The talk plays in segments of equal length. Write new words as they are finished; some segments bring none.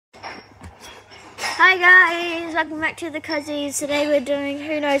Hi guys, welcome back to the Cuzzies. Today we're doing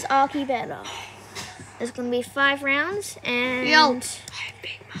Who Knows ARQI Better. There's going to be 5 rounds and... Yo! I have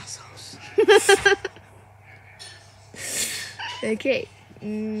big muscles. Okay.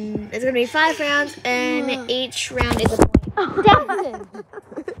 There's going to be 5 rounds and each round is a point.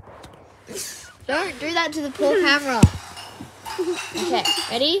 Don't do that to the poor camera. Okay,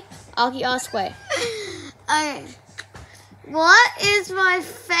 ready? ARQI ask way. Okay. What is my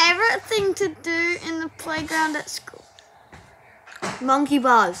favorite thing to do in the playground at school? Monkey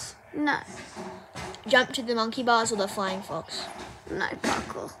bars. No. Jump to the monkey bars or the flying fox. No,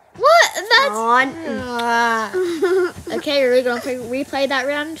 parkour. What? That's... On. Okay, we're going to replay that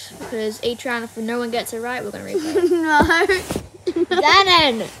round because each round, if no one gets it right, we're going to replay it. No.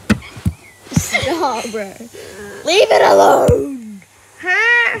 Dannon! Stop, bro. Leave it alone! Who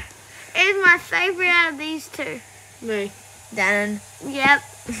is my favorite out of these two? Me. Dannon. Yep.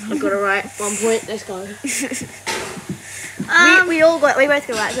 I got it right. 1 point. Let's go. We both got it right,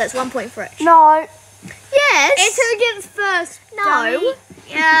 so that's 1 point for it. No. Yes! It's who gets first. No. Dummy.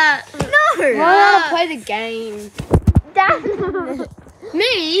 Yeah. No! I want to play the game. Dannon!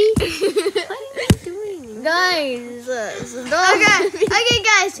 Me? What are you doing? Guys, stop. Okay,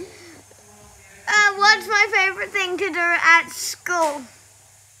 guys. What's my favorite thing to do at school?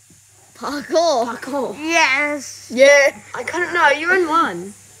 Parkour. Parkour. Yes. Yeah. I couldn't know. You're on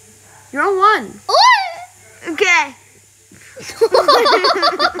 1. You're on 1. Okay.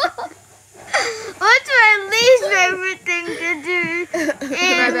 What's my least favorite thing to do?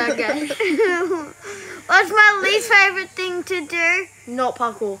 What's my least favorite thing to do Not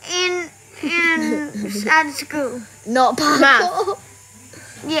parkour. at school? Not parkour.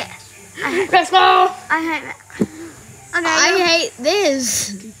 Yes. Let's go. I hate that. Okay. I hate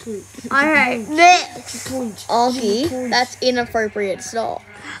this. I hate this. Points. That's inappropriate. Stop.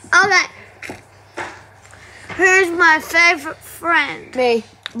 Okay. Who's my favorite friend? Me.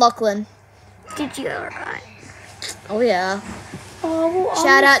 Lachlan. Did you get it right? Oh, yeah. Oh, well,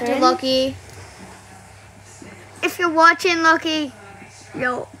 Shout out to Lockie. If you're watching, Lucky,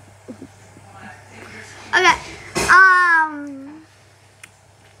 yo. Okay.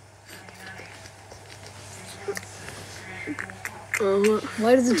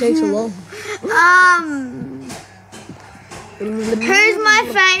 Why does it take so long? Who's my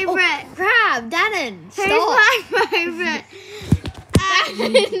favorite? Crab, Dannon. Who's my favorite?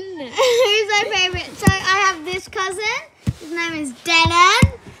 Who's my favorite? So I have this cousin. His name is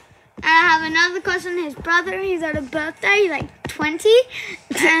Dannon. And I have another cousin, his brother. He's at a birthday. He's like 20.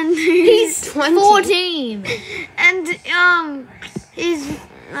 And he's 20. 14. And he's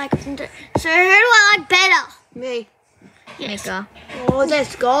like. So who do I like better? Me. Mika. Oh,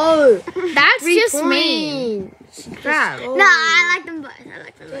 let's go. That's 3 just me. Crap. No, I like them both. I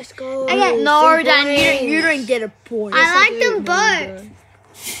like them both. Let's go. Okay. No, 3 Dan, you don't get a point. I like them both.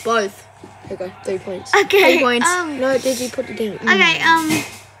 Both. Okay, 3 points. Okay. 3 points. No, did you put the game? Okay.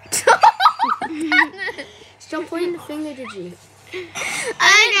 Stop pointing the finger, did you?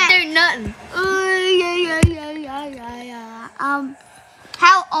 I didn't do nothing. Yeah.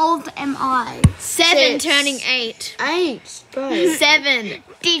 How old am I? 7 6. turning 8. 8, bro. 7.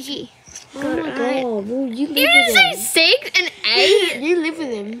 Digi. Oh my god. Well, you live You didn't with say him. 6 and 8? You live with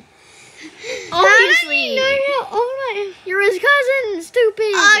him. Obviously. No, how old am You're his cousin,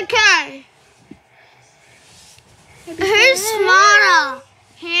 stupid. I? Okay. Who's smarter?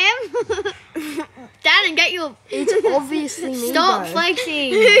 Him? Dad, and get your... It's obviously me, Stop bro.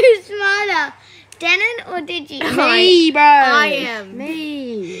 flexing. Who's smarter? Denon or Digi? Me, bro. I am.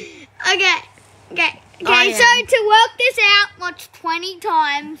 Me. Okay. I So to work this out, what's 20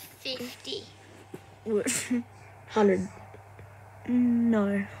 times 50? 100.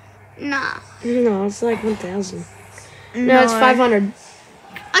 No. Nah. No, it's like 1,000. No, it's 500.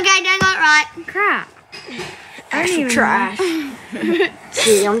 Okay, Dan got it right. Crap. Actual trash.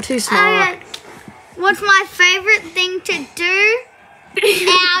 See, I'm too smart. Okay. What's my favorite thing to do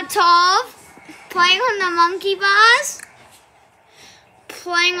out of playing on the monkey bars,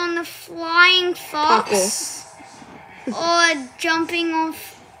 playing on the flying fox, or jumping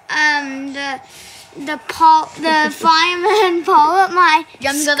off the fireman pole at my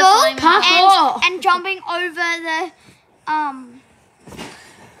Jumping school, on the fireman pole. and jumping over the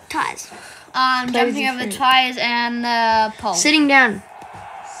tires. Jumping over the tires and the pole. Sitting down.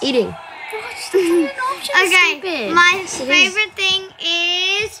 Eating. Okay, my favorite thing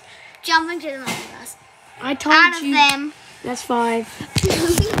is jumping to the monkey bars. I told Out of you. them. That's 5.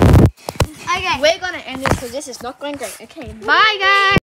 Okay. We're going to end this because this is not going great. Okay, bye guys.